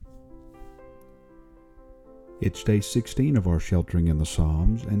It's day 16 of our Sheltering in the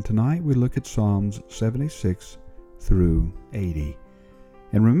Psalms, and tonight we look at Psalms 76 through 80.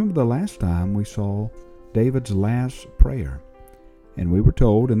 And remember the last time we saw David's last prayer, and we were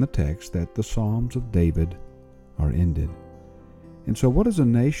told in the text that the Psalms of David are ended. And so what does a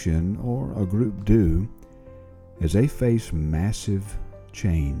nation or a group do as they face massive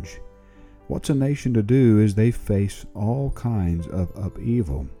change? What's a nation to do as they face all kinds of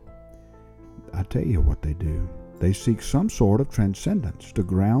upheaval? I tell you what they do. They seek some sort of transcendence to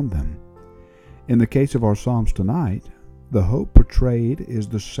ground them. In the case of our Psalms tonight, the hope portrayed is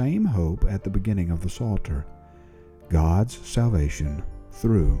the same hope at the beginning of the Psalter: God's salvation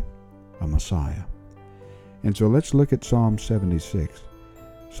through a Messiah. And so let's look at Psalm 76.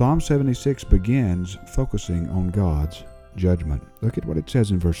 Psalm 76 begins focusing on God's judgment. Look at what it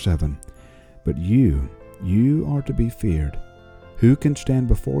says in verse 7. But you are to be feared. Who can stand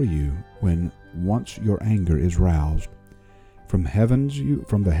before you when once your anger is roused? From the heavens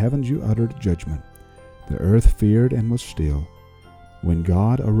you uttered judgment. The earth feared and was still, when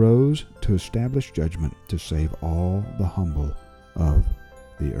God arose to establish judgment to save all the humble of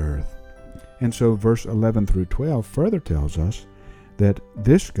the earth. And so verse 11 through 12 further tells us that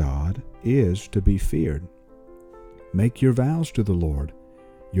this God is to be feared. Make your vows to the Lord,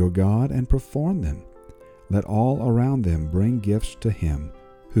 your God, and perform them. Let all around them bring gifts to him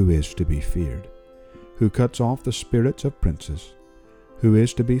who is to be feared, who cuts off the spirits of princes, who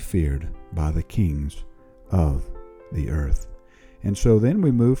is to be feared by the kings of the earth. And so then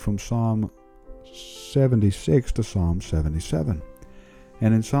we move from Psalm 76 to Psalm 77.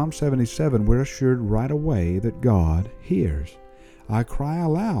 And in Psalm 77, we're assured right away that God hears. I cry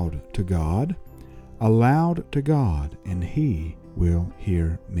aloud to God, and he will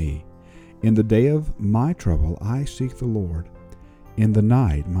hear me. In the day of my trouble, I seek the Lord. In the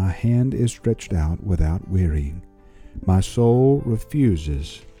night, my hand is stretched out without wearying. My soul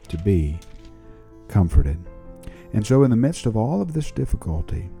refuses to be comforted. And so in the midst of all of this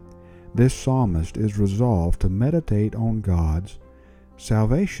difficulty, this psalmist is resolved to meditate on God's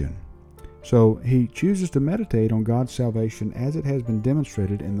salvation. So he chooses to meditate on God's salvation as it has been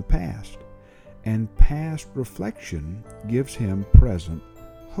demonstrated in the past. And past reflection gives him present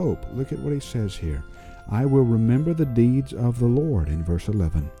hope. Look at what he says here. I will remember the deeds of the Lord in verse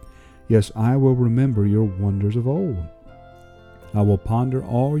 11. Yes, I will remember your wonders of old. I will ponder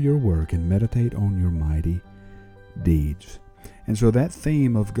all your work and meditate on your mighty deeds. And so that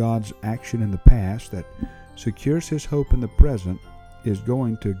theme of God's action in the past that secures his hope in the present is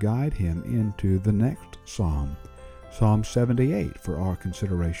going to guide him into the next psalm, Psalm 78, for our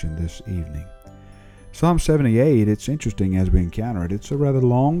consideration this evening. Psalm 78, it's interesting as we encounter it. It's a rather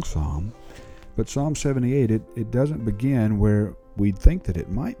long psalm, but Psalm 78, it doesn't begin where we'd think that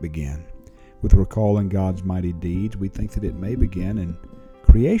it might begin, with recalling God's mighty deeds. We think that it may begin in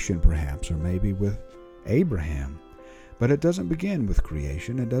creation perhaps, or maybe with Abraham. But it doesn't begin with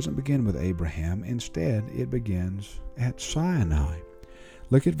creation. It doesn't begin with Abraham. Instead, it begins at Sinai.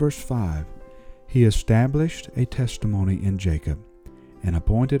 Look at verse 5. He established a testimony in Jacob and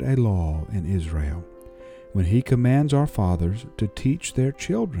appointed a law in Israel, when he commands our fathers to teach their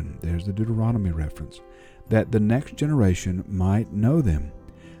children, there's the Deuteronomy reference, that the next generation might know them,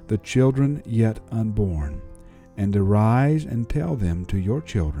 the children yet unborn, and arise and tell them to your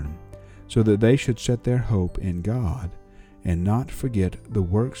children, so that they should set their hope in God, and not forget the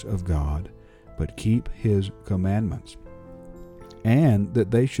works of God, but keep his commandments, and that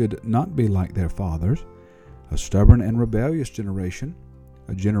they should not be like their fathers, a stubborn and rebellious generation,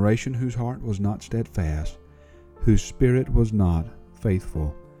 a generation whose heart was not steadfast, whose spirit was not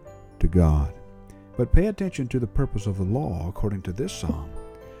faithful to God. But pay attention to the purpose of the law according to this psalm.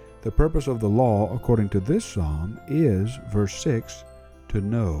 The purpose of the law according to this psalm is, verse 6, to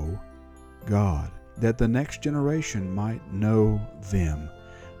know God, that the next generation might know them,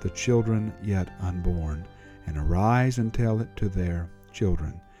 the children yet unborn, and arise and tell it to their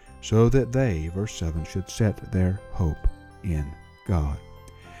children, so that they, verse 7, should set their hope in God.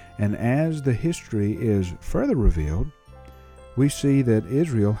 And as the history is further revealed, we see that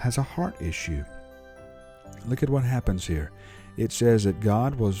Israel has a heart issue. Look at what happens here. It says that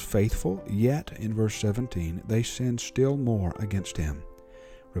God was faithful, yet, in verse 17, they sinned still more against him,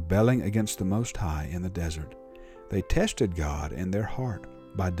 rebelling against the Most High in the desert. They tested God in their heart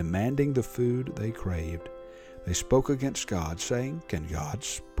by demanding the food they craved. They spoke against God, saying, "Can God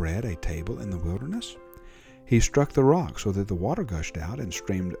spread a table in the wilderness? He struck the rock so that the water gushed out and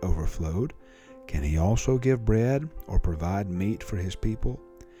stream overflowed. Can he also give bread or provide meat for his people?"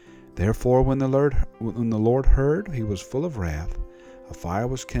 Therefore, when the Lord heard, he was full of wrath. A fire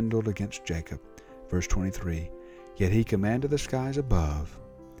was kindled against Jacob. Verse 23, yet he commanded the skies above,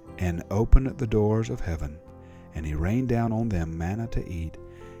 and opened the doors of heaven, and he rained down on them manna to eat,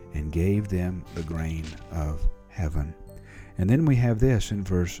 and gave them the grain of heaven. And then we have this in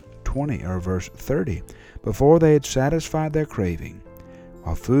verse 30. Before they had satisfied their craving,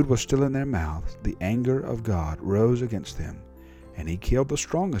 while food was still in their mouths, the anger of God rose against them, and he killed the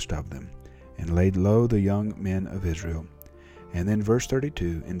strongest of them, and laid low the young men of Israel. And then verse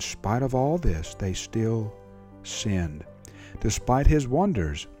 32, in spite of all this, they still sinned. Despite his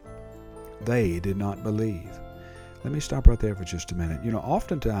wonders, they did not believe. Let me stop right there for just a minute.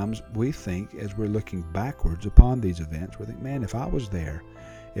 Oftentimes we think, as we're looking backwards upon these events, we think, man, if I was there,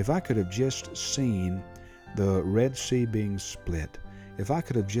 if I could have just seen the Red Sea being split, if I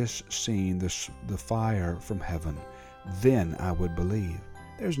could have just seen the fire from heaven, then I would believe.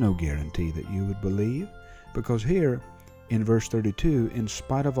 There's no guarantee that you would believe, because here in verse 32, in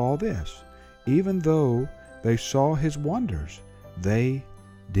spite of all this, even though they saw his wonders, they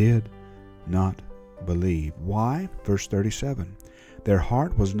did not believe. Why? Verse 37, their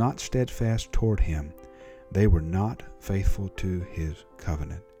heart was not steadfast toward him. They were not faithful to his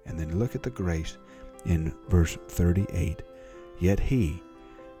covenant. And then look at the grace in verse 38. Yet he,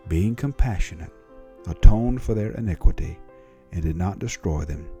 being compassionate, atoned for their iniquity, and did not destroy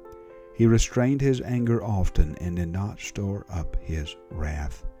them. He restrained his anger often, and did not store up his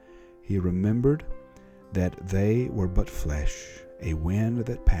wrath. He remembered that they were but flesh, a wind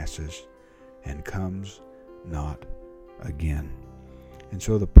that passes and comes not again. And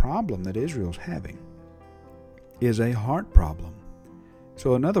so the problem that Israel's having is a heart problem.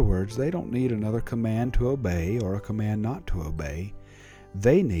 So in other words, they don't need another command to obey or a command not to obey.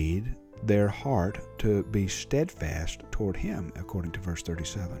 They need their heart to be steadfast toward him, according to verse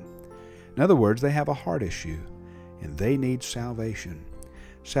 37. In other words, they have a heart issue, and they need salvation.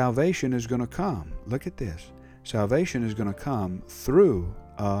 Salvation is going to come. Look at this. Salvation is going to come through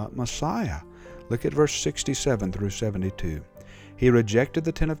a Messiah. Look at verse 67 through 72. He rejected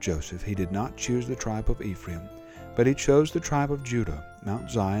the tent of Joseph. He did not choose the tribe of Ephraim, but he chose the tribe of Judah, Mount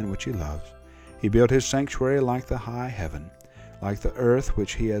Zion, which he loves. He built his sanctuary like the high heaven, like the earth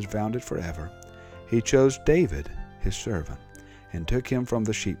which he has founded forever. He chose David, his servant, and took him from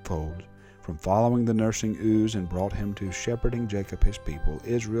the sheepfolds, from following the nursing ewes, and brought him to shepherding Jacob his people,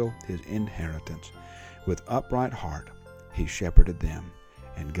 Israel his inheritance. With upright heart he shepherded them,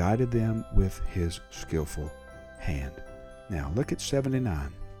 and guided them with his skillful hand. Now look at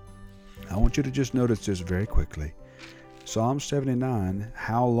 79. I want you to just notice this very quickly. Psalm 79,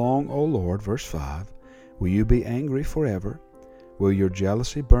 how long, O Lord, verse 5, will you be angry forever? Will your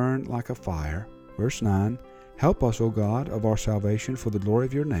jealousy burn like a fire? Verse 9, help us, O God, of our salvation, for the glory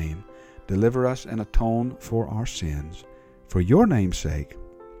of your name. Deliver us and atone for our sins, for your name's sake.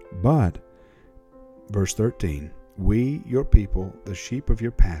 But, verse 13, we, your people, the sheep of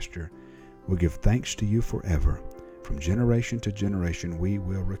your pasture, will give thanks to you forever. From generation to generation we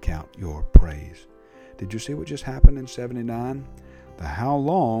will recount your praise. Did you see what just happened in 79? The how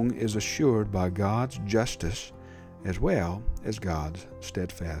long is assured by God's justice as well as God's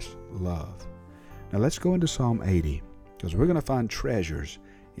steadfast love. Now let's go into Psalm 80, because we're going to find treasures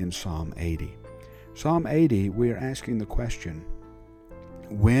in Psalm 80. Psalm 80, we are asking the question,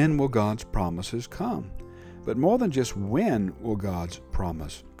 when will God's promises come? But more than just when will God's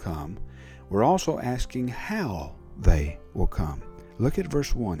promise come, we're also asking how they will come. Look at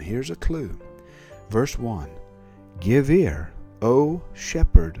verse 1. Here's a clue. Verse 1, give ear, O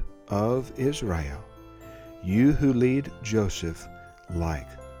shepherd of Israel, you who lead Joseph like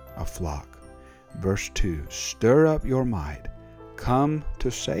a flock. Verse 2, stir up your might, come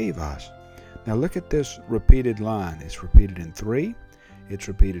to save us. Now look at this repeated line. It's repeated in 3, it's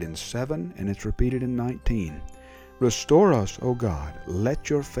repeated in 7, and it's repeated in 19. Restore us, O God, let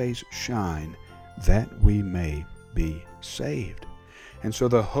your face shine, that we may be saved. And so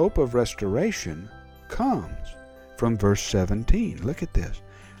the hope of restoration comes from verse 17. Look at this.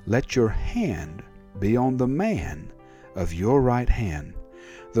 Let your hand be on the man of your right hand,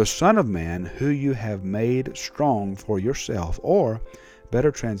 the Son of Man who you have made strong for yourself, or better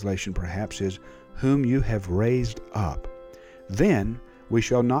translation perhaps is, whom you have raised up. Then we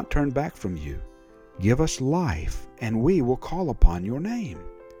shall not turn back from you. Give us life, and we will call upon your name.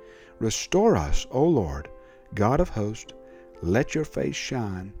 Restore us, O Lord, God of hosts, let your face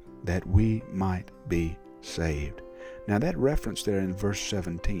shine, that we might be saved. Now that reference there in verse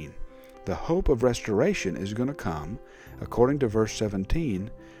 17, the hope of restoration is going to come, according to verse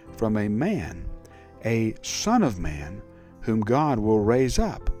 17, from a man, a son of man, whom God will raise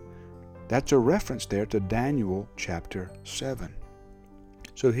up. That's a reference there to Daniel chapter 7.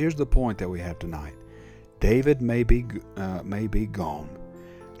 So here's the point that we have tonight. David may be gone.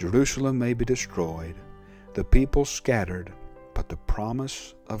 Jerusalem may be destroyed. The people scattered, but the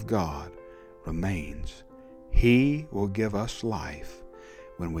promise of God remains. He will give us life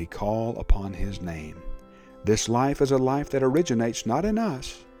when we call upon His name. This life is a life that originates not in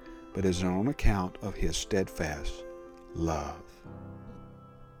us, but is on account of His steadfast love.